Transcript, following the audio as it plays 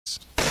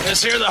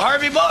This here the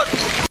Harvey boat.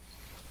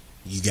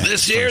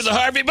 This here the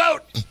Harvey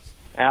boat.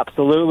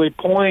 Absolutely.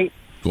 Point.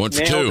 Going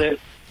for Nailed 2. it.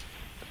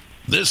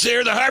 This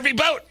here the Harvey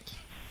boat.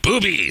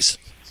 Boobies.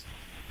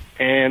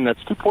 And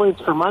that's 2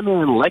 points for my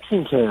man,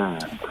 Lexington.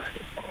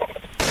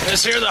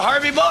 This here the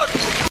Harvey boat.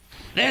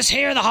 This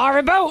here the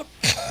Harvey boat.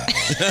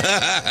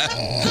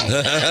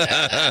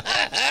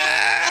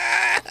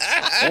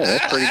 Yeah,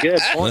 that's pretty good.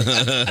 Point.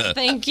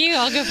 Thank you.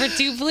 I'll go for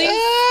 2,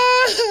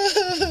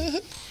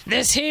 please.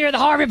 This here the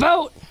Harvey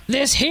boat.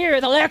 This here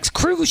the Lex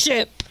cruise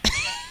ship.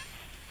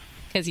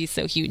 Because he's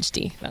so huge,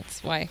 D.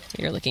 That's why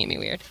you're looking at me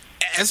weird.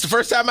 That's the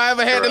first time I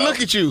ever had to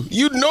look at you.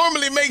 You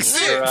normally make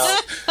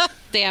sense.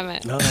 Damn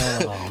it.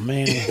 Oh,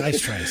 man. Nice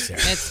try, Sarah.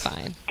 It's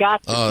fine.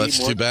 Got to Oh, be that's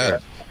more too bad.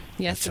 fair.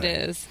 Yes, it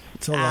is.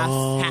 It's a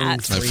long hat.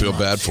 I 3 feel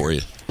months. bad for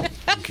you.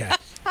 Okay.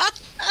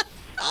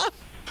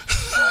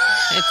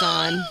 It's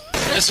on.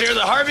 This here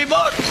the Harvey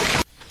boat.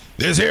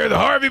 This here the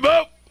Harvey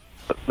boat.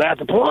 That's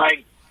a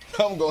point.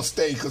 I'm going to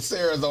stay because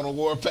Sarah's on a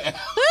warpath.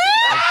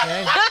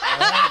 Okay.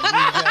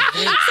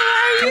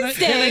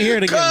 Can I hear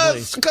it again,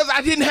 please? Because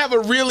I didn't have a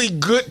really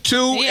good 2,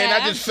 and Yeah.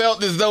 I just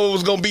felt as though it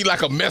was going to be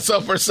like a mess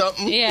up or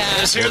something. Yeah.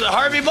 This here the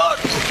Harvey boat.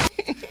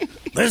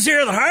 This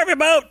here the Harvey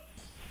boat.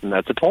 And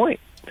that's a point.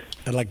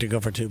 I'd like to go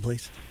for 2,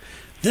 please.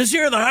 This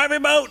here the Harvey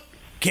boat.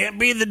 Can't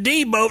be the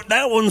D boat.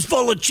 That one's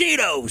full of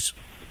Cheetos.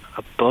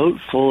 A boat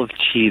full of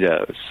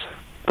Cheetos.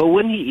 But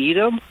wouldn't he eat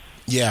them?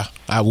 Yeah,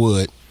 I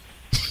would.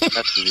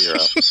 That's a 0.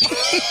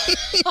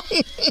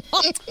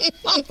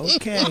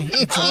 Okay,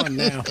 it's on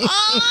now.